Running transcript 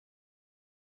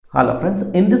Hello friends,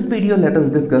 in this video let us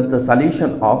discuss the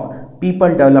solution of people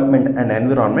development and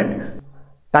environment.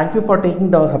 Thank you for taking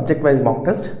the subject wise mock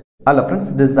test. Hello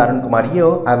friends, this is Arun Kumar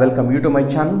here. I welcome you to my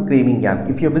channel Craving Gyan.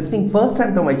 If you are visiting first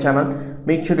time to my channel,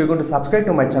 make sure you go to subscribe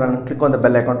to my channel and click on the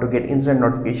bell icon to get instant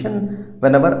notification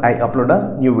whenever I upload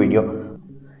a new video.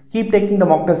 Keep taking the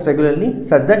mock test regularly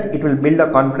such that it will build a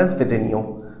confidence within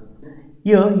you.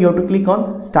 Here you have to click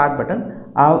on start button.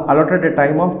 I have allotted a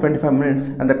time of 25 minutes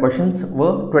and the questions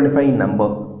were 25 in number.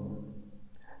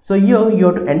 So here you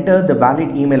have to enter the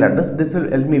valid email address. This will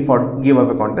help me for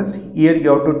giveaway contest. Here you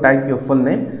have to type your full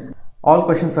name. All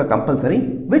questions are compulsory.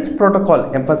 Which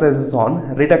protocol emphasizes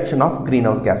on reduction of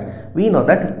greenhouse gas? We know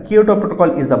that Kyoto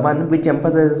protocol is the one which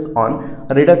emphasizes on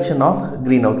reduction of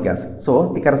greenhouse gas.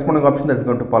 So the corresponding option that is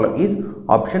going to follow is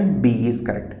option B is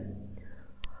correct.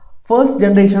 First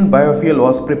generation biofuel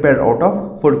was prepared out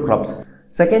of food crops.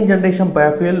 Second generation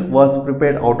biofuel was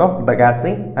prepared out of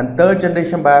bagasse, and third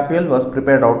generation biofuel was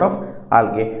prepared out of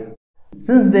algae.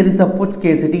 Since there is a food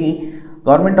scarcity,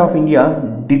 Government of India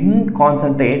didn't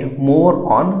concentrate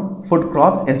more on food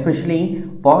crops, especially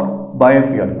for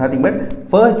biofuel. Nothing but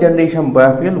first generation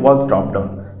biofuel was dropped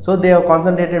down. So they have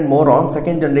concentrated more on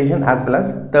second generation as well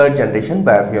as third generation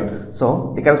biofuel.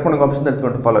 So the corresponding option that is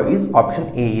going to follow is option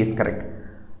A is correct.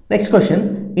 Next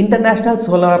question, International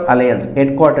Solar Alliance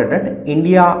headquartered at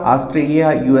India,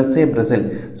 Australia, USA,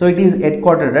 Brazil. So it is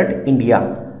headquartered at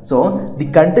India. So the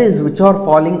countries which are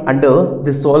falling under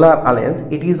the Solar Alliance,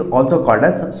 it is also called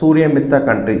as Surya Mitra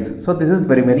countries. So this is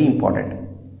very important.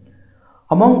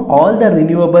 Among all the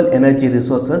renewable energy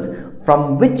resources,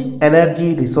 from which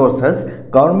energy resources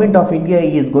Government of India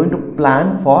is going to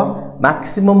plan for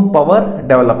maximum power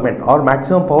development or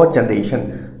maximum power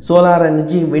generation? Solar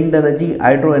energy, wind energy,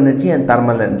 hydro energy and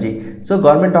thermal energy. So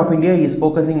Government of India is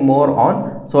focusing more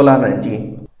on solar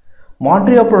energy.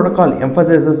 Montreal Protocol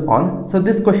emphasizes on, so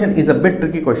this question is a bit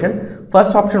tricky question.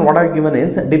 First option what I have given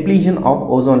is depletion of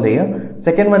ozone layer.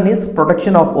 Second one is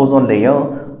protection of ozone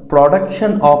layer,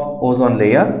 production of ozone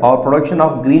layer or production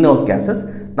of greenhouse gases,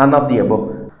 none of the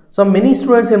above. So many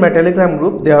students in my Telegram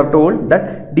group, they have told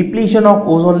that depletion of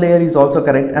ozone layer is also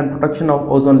correct and production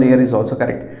of ozone layer is also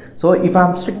correct. So if I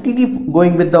am strictly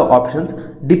going with the options,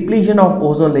 depletion of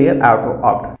ozone layer I have to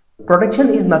opt.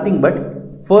 Protection is nothing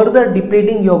but further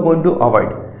depleting you are going to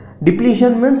avoid.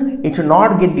 Depletion means it should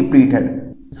not get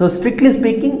depleted. So strictly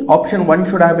speaking, option 1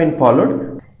 should have been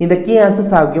followed. In the key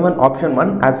answers I have given option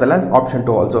 1 as well as option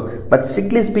 2 also. But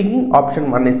strictly speaking, option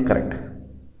 1 is correct.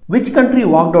 Which country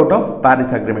walked out of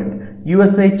Paris Agreement?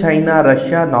 USA, China,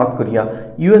 Russia, North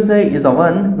Korea. USA is the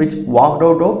one which walked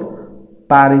out of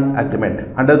Paris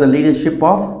Agreement under the leadership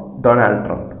of Donald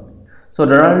Trump. So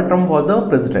Donald Trump was the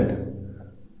president.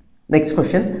 Next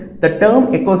question. The term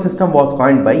ecosystem was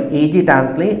coined by A.G.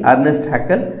 Tansley, Ernest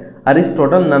Haeckel,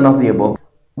 Aristotle, none of the above.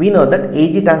 We know that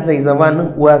A.G. Tansley is the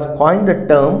one who has coined the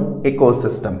term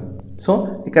ecosystem.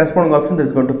 So the corresponding option that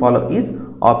is going to follow is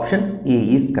option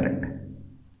A is correct.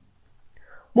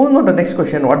 Moving on to the next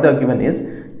question, what they are given is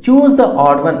choose the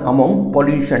odd one among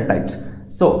pollution types.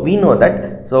 So we know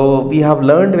that, so we have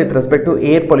learned with respect to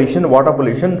air pollution, water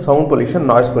pollution, sound pollution,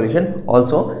 noise pollution.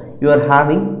 Also you are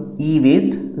having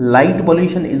e-waste, light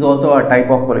pollution is also a type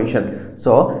of pollution.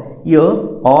 So here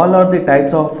all are the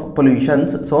types of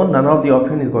pollutions, so none of the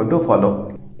option is going to follow.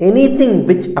 Anything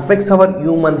which affects our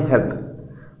human health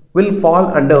will fall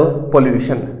under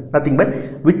pollution. Nothing but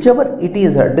whichever it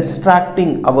is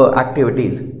distracting our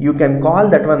activities, you can call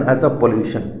that one as a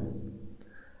pollution.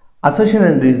 Assertion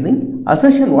and reasoning.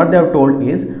 Assertion, what they have told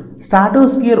is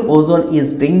stratosphere ozone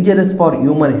is dangerous for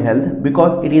human health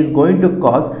because it is going to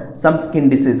cause some skin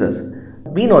diseases.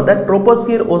 We know that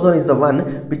troposphere ozone is the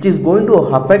one which is going to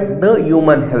affect the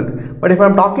human health. But if I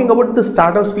am talking about the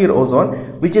stratosphere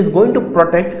ozone, which is going to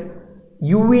protect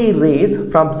UV rays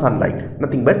from sunlight,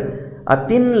 nothing but a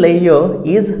thin layer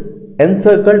is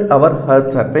encircled our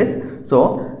earth surface.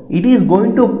 So it is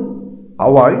going to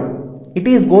avoid, it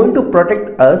is going to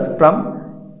protect us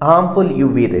from harmful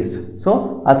UV rays.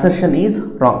 So assertion is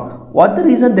wrong. What the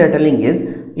reason they are telling is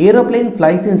aeroplane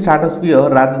flies in stratosphere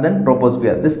rather than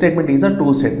troposphere. This statement is a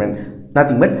true statement.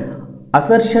 Nothing but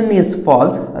assertion is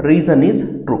false, reason is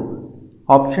true.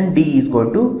 Option D is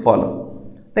going to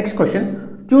follow. Next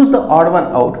question. Choose the odd one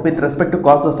out with respect to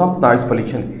causes of noise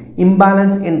pollution.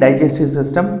 Imbalance in digestive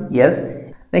system, yes.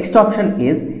 Next option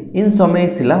is insomnia,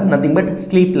 nothing but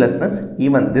sleeplessness.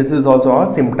 Even this is also a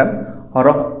symptom or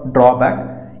a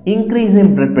drawback. Increase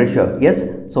in blood pressure, yes.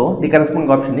 So the corresponding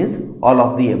option is all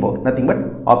of the above. Nothing but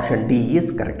option D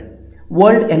is correct.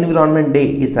 World Environment Day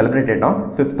is celebrated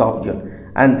on 5th of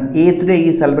June and 8th day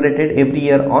is celebrated every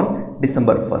year on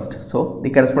December 1st. So the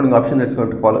corresponding option that's going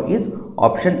to follow is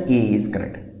option A is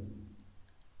correct.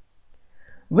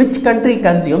 Which country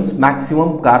consumes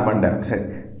maximum carbon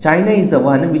dioxide? China is the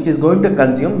one which is going to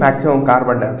consume maximum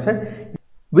carbon dioxide.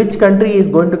 Which country is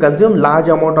going to consume large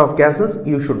amount of gases?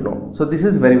 You should know. So this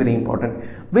is very important.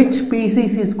 Which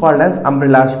species is called as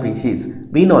umbrella species?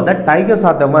 We know that tigers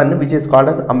are the one which is called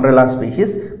as umbrella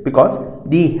species because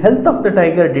the health of the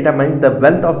tiger determines the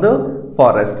wealth of the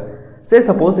forest. Say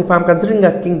suppose if I am considering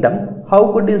a kingdom,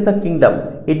 how good is the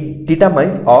kingdom? It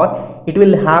determines or it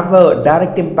will have a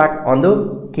direct impact on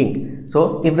the king.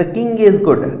 So if the king is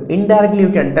good, indirectly you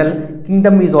can tell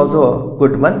kingdom is also a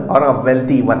good one or a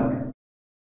wealthy one.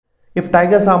 If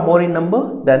tigers are more in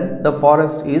number, then the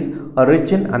forest is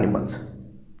rich in animals.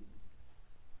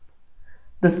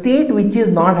 The state which is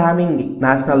not having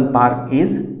national park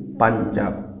is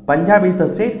Punjab. Punjab is the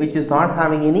state which is not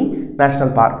having any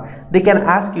national park. They can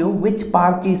ask you which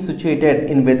park is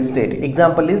situated in which state.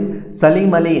 Example is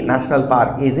Salim Ali National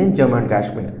Park is in Jammu and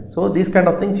Kashmir. So these kind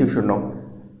of things you should know.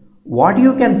 What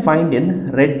you can find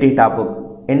in red data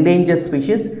book? Endangered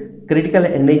species, critical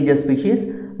endangered species,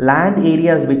 land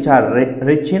areas which are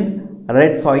rich in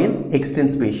red soil,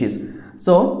 extinct species.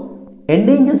 So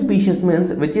endangered species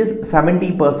means which is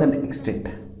 70% extinct.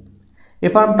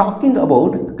 If I am talking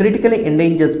about critically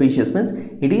endangered species means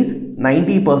it is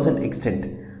 90% extinct.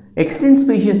 Extinct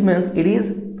species means it is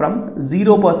from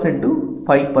 0% to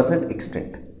 5%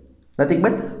 extinct. Nothing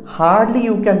but hardly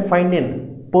you can find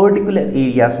in particular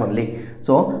areas only.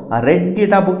 So a red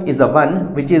data book is the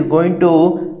one which is going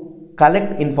to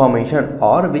collect information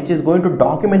or which is going to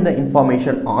document the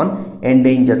information on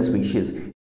endangered species.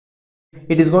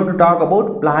 It is going to talk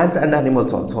about plants and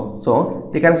animals also. So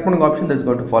the corresponding option that is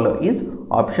going to follow is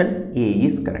option A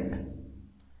is correct.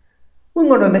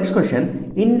 Moving on to the next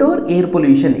question. Indoor air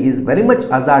pollution is very much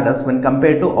hazardous when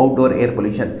compared to outdoor air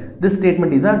pollution. This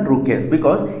statement is a true case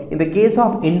because in the case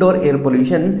of indoor air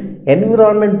pollution,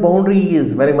 environment boundary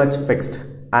is very much fixed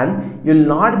and you will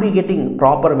not be getting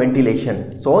proper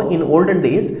ventilation. So in olden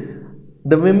days,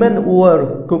 the women who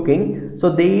were cooking, so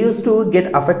they used to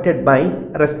get affected by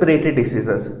respiratory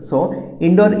diseases. So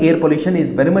indoor air pollution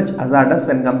is very much hazardous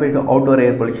when compared to outdoor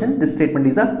air pollution. This statement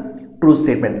is a true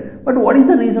statement. But what is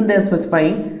the reason they are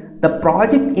specifying? The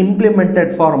project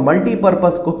implemented for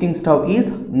multi-purpose cooking stove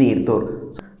is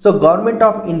Neertur. So government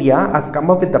of India has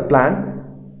come up with a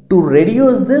plan to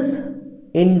reduce this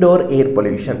indoor air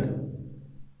pollution.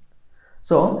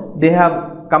 So they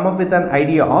have come up with an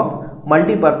idea of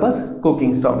multi-purpose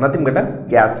cooking stove, nothing but a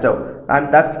gas stove,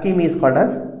 and that scheme is called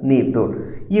as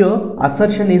Neertur. Here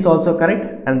assertion is also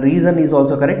correct and reason is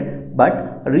also correct,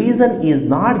 but reason is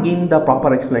not giving the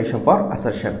proper explanation for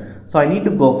assertion. So I need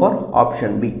to go for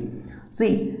option B.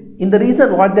 See, in the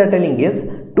reason what they are telling is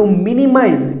to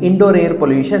minimize indoor air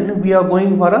pollution, we are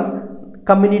going for a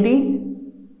community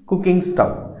cooking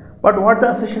stove. But what the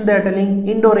assertion they are telling,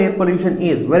 indoor air pollution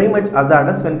is very much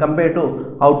hazardous when compared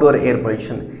to outdoor air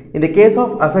pollution. In the case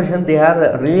of assertion, they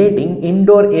are relating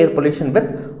indoor air pollution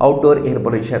with outdoor air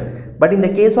pollution. But in the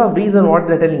case of reason, what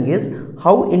they are telling is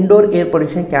how indoor air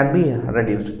pollution can be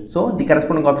reduced. So the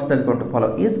corresponding option that is going to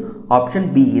follow is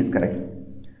option B is correct.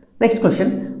 Next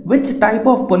question, which type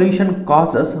of pollution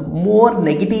causes more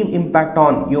negative impact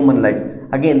on human life?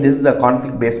 Again, this is a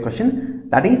conflict based question.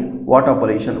 That is water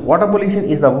pollution. Water pollution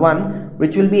is the one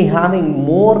which will be having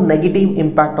more negative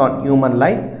impact on human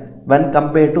life when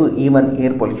compared to even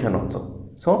air pollution also.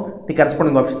 So the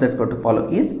corresponding option that's going to follow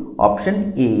is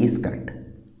option A is correct.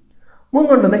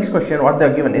 Moving on to the next question, what they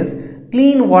are given is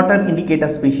clean water indicator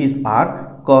species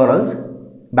are corals,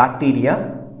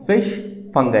 bacteria, fish,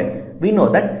 fungi. We know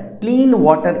that clean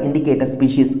water indicator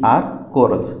species are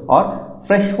corals or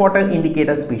freshwater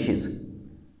indicator species.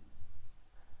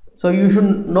 So you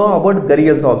should know about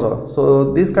gharials also.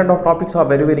 So these kind of topics are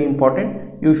very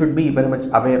important. You should be very much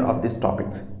aware of these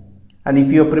topics. And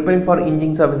if you are preparing for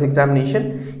engineering service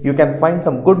examination, you can find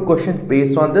some good questions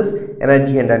based on this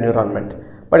energy and environment.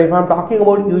 But if I am talking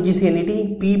about UGC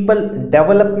NET, people,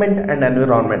 development and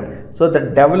environment. So the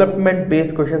development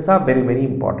based questions are very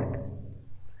important.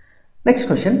 Next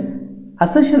question.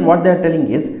 Assertion what they are telling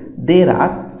is there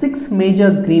are 6 major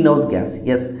greenhouse gas.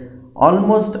 Yes.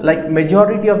 Almost like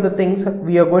majority of the things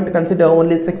we are going to consider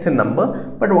only 6 in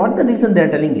number, but what the reason they are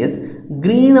telling is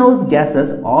greenhouse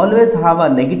gases always have a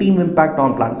negative impact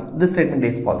on plants. This statement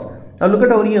is false. Now look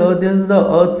at over here, this is the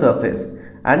earth's surface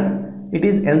and it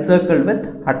is encircled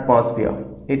with atmosphere.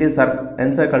 It is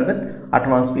encircled with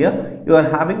atmosphere. You are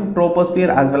having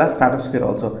troposphere as well as stratosphere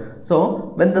also.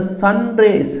 So when the sun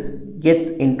rays gets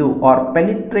into or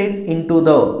penetrates into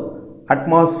the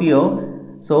atmosphere,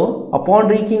 so upon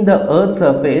reaching the Earth's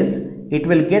surface, it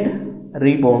will get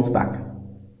rebounds back.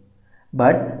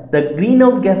 But the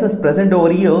greenhouse gases present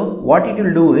over here, what it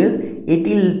will do is, it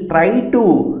will try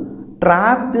to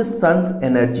trap the sun's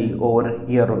energy over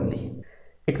here only.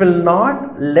 It will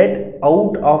not let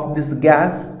out of this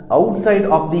gas outside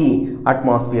of the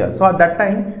atmosphere. So at that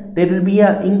time, there will be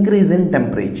an increase in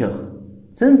temperature.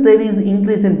 Since there is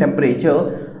increase in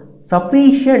temperature,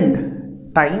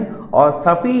 sufficient time or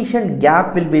sufficient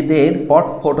gap will be there for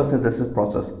photosynthesis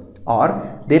process,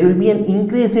 or there will be an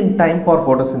increase in time for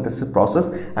photosynthesis process,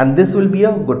 and this will be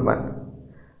a good one.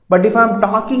 But if I am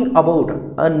talking about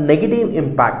a negative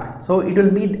impact, so it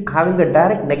will be having a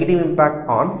direct negative impact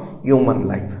on human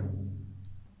life.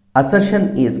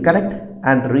 Assertion is correct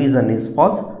and reason is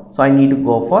false. So I need to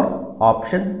go for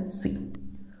option C.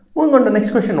 Moving on to the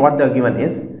next question, what they are given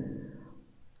is,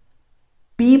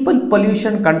 people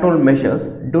pollution control measures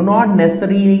do not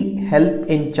necessarily help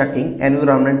in checking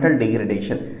environmental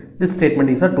degradation. This statement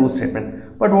is a true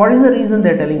statement. But what is the reason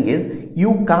they are telling is,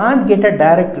 you can't get a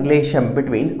direct relation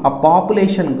between a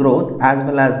population growth as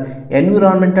well as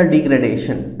environmental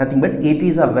degradation. Nothing but it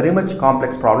is a very much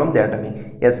complex problem they are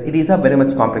telling. Yes, it is a very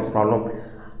much complex problem.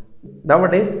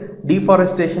 Nowadays,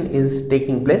 deforestation is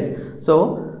taking place.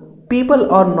 So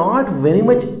people are not very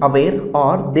much aware,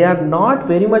 or they are not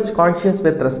very much conscious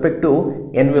with respect to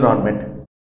environment.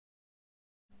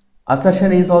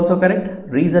 Assertion is also correct,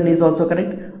 reason is also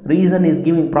correct. Reason is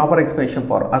giving proper explanation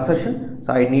for assertion,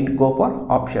 so I need to go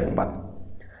for option 1.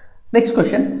 Next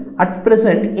question, at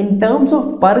present in terms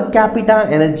of per capita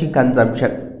energy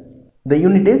consumption, the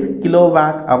unit is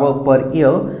kilowatt hour per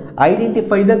year.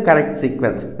 Identify the correct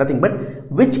sequence. Nothing but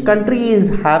which country is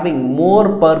having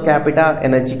more per capita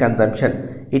energy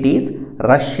consumption. It is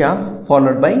Russia,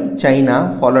 followed by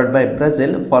China, followed by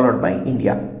Brazil, followed by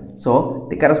India. So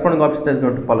the corresponding option that is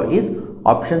going to follow is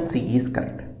option C is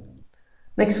correct.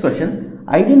 Next question,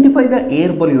 identify the air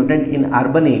pollutant in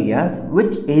urban areas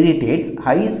which irritates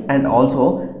eyes and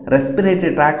also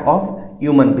respiratory tract of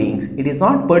human beings. It is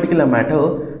not particulate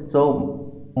matter.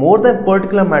 So more than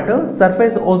particulate matter,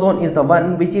 surface ozone is the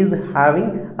one which is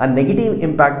having a negative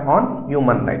impact on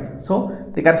human life.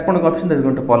 So the corresponding option that is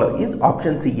going to follow is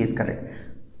option C is correct.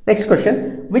 Next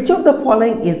question, which of the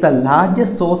following is the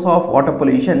largest source of water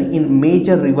pollution in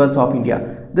major rivers of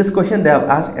India? This question they have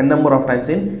asked a number of times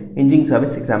in engineering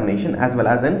service examination as well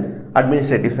as in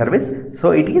administrative service. So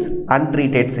it is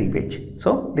untreated sewage.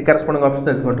 So the corresponding option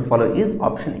that is going to follow is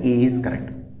option A is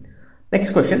correct.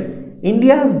 Next question,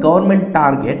 India's government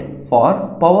target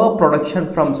for power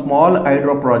production from small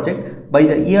hydro project by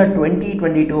the year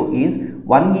 2022 is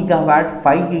 1 gigawatt,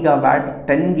 5 gigawatt,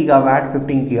 10 gigawatt,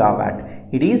 15 gigawatt.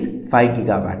 It is 5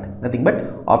 gigawatt. Nothing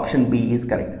but option B is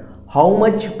correct. How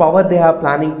much power they are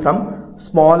planning from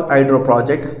small hydro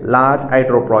project, large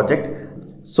hydro project,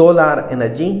 solar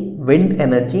energy, wind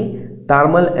energy,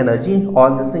 thermal energy,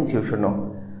 all these things you should know.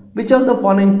 Which of the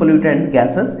following pollutant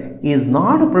gases is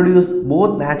not produced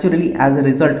both naturally as a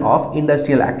result of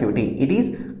industrial activity? It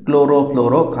is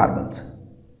chlorofluorocarbons.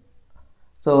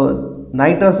 So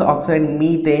nitrous oxide,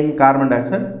 methane, carbon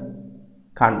dioxide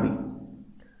can't be.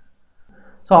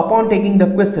 So upon taking the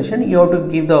quiz session, you have to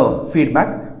give the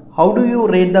feedback. How do you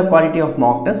rate the quality of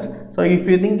mock test? So if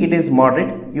you think it is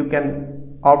moderate, you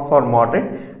can opt for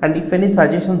moderate, and if any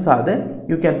suggestions are there,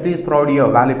 you can please provide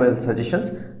your valuable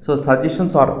suggestions. So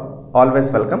suggestions are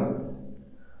always welcome.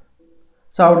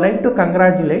 So I would like to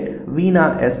congratulate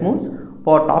Veena Esmus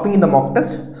for topping in the mock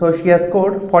test. So she has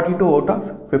scored 42 out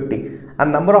of 50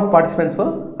 and number of participants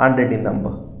were 100 in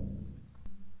number.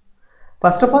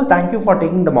 First of all, thank you for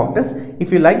taking the mock test.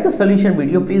 If you like the solution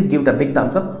video, please give it a big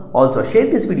thumbs up. Also share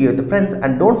this video with your friends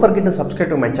and don't forget to subscribe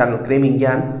to my channel Craving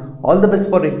Gyan. All the best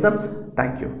for exams.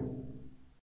 Thank you.